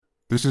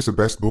This is the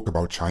best book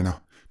about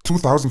China.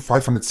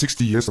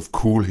 2,560 years of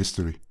cool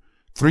history.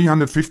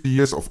 350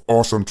 years of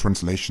awesome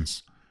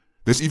translations.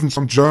 There's even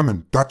some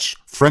German, Dutch,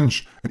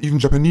 French, and even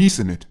Japanese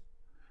in it.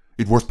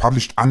 It was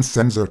published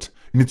uncensored,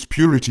 in its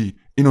purity,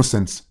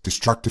 innocence,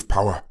 destructive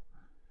power.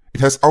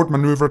 It has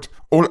outmaneuvered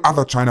all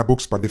other China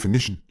books by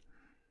definition.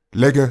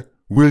 Legge,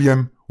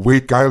 William,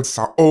 Wade Giles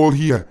are all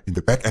here in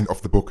the back end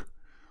of the book.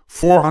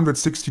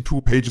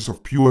 462 pages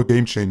of pure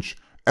game change,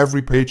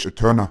 every page a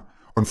turner,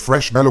 on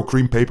fresh mellow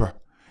cream paper.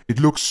 It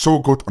looks so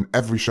good on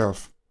every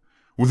shelf.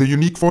 With a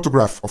unique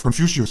photograph of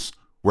Confucius,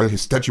 well,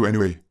 his statue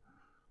anyway.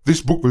 This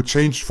book will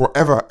change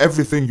forever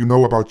everything you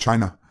know about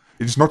China.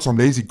 It is not some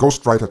lazy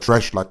ghostwriter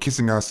trash like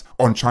Kissing Us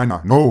on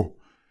China, no.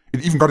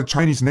 It even got a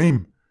Chinese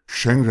name,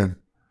 Shengren.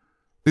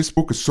 This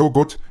book is so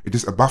good, it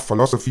is above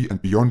philosophy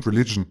and beyond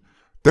religion.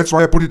 That's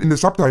why I put it in the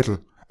subtitle,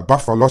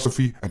 Above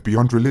Philosophy and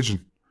Beyond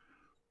Religion.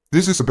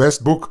 This is the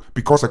best book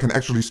because I can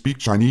actually speak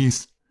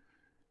Chinese.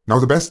 Now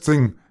the best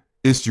thing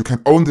is you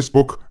can own this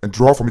book and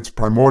draw from its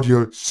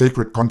primordial,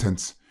 sacred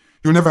contents.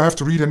 You'll never have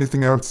to read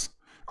anything else.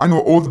 I know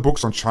all the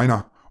books on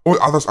China. All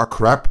others are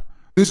crap.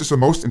 This is the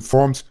most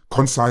informed,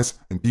 concise,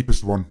 and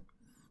deepest one.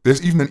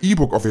 There's even an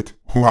ebook of it.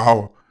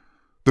 Wow!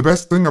 The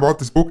best thing about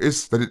this book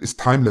is that it is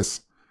timeless.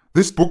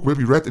 This book will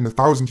be read in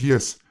 1,000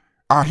 years.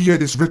 Here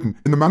it is written,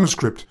 in the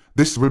manuscript.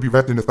 This will be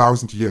read in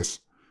 1,000 years.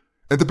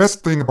 And the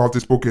best thing about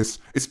this book is,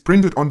 it's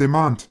printed on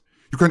demand.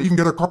 You can even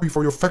get a copy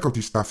for your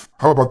faculty staff.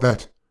 How about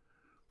that?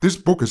 This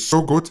book is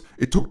so good,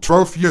 it took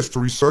 12 years to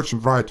research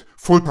and write,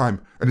 full-time,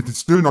 and it is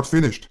still not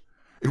finished.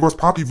 It was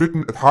partly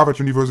written at Harvard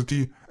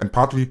University and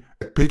partly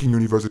at Peking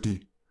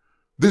University.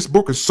 This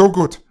book is so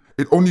good,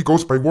 it only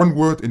goes by one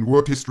word in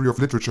world history of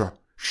literature,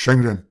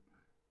 Shengren.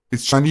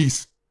 It's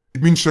Chinese.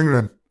 It means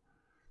Shengren.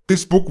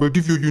 This book will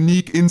give you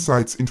unique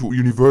insights into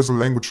universal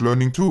language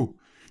learning too.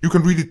 You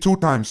can read it 2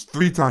 times,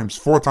 3 times,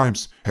 4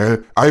 times.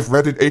 Hell, I've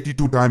read it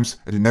 82 times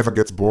and it never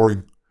gets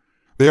boring.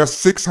 There are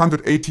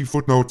 680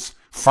 footnotes,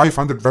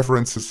 500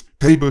 references,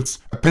 tables,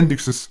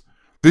 appendixes.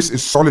 This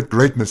is solid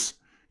greatness.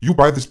 You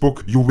buy this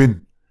book, you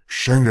win.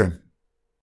 Shengren.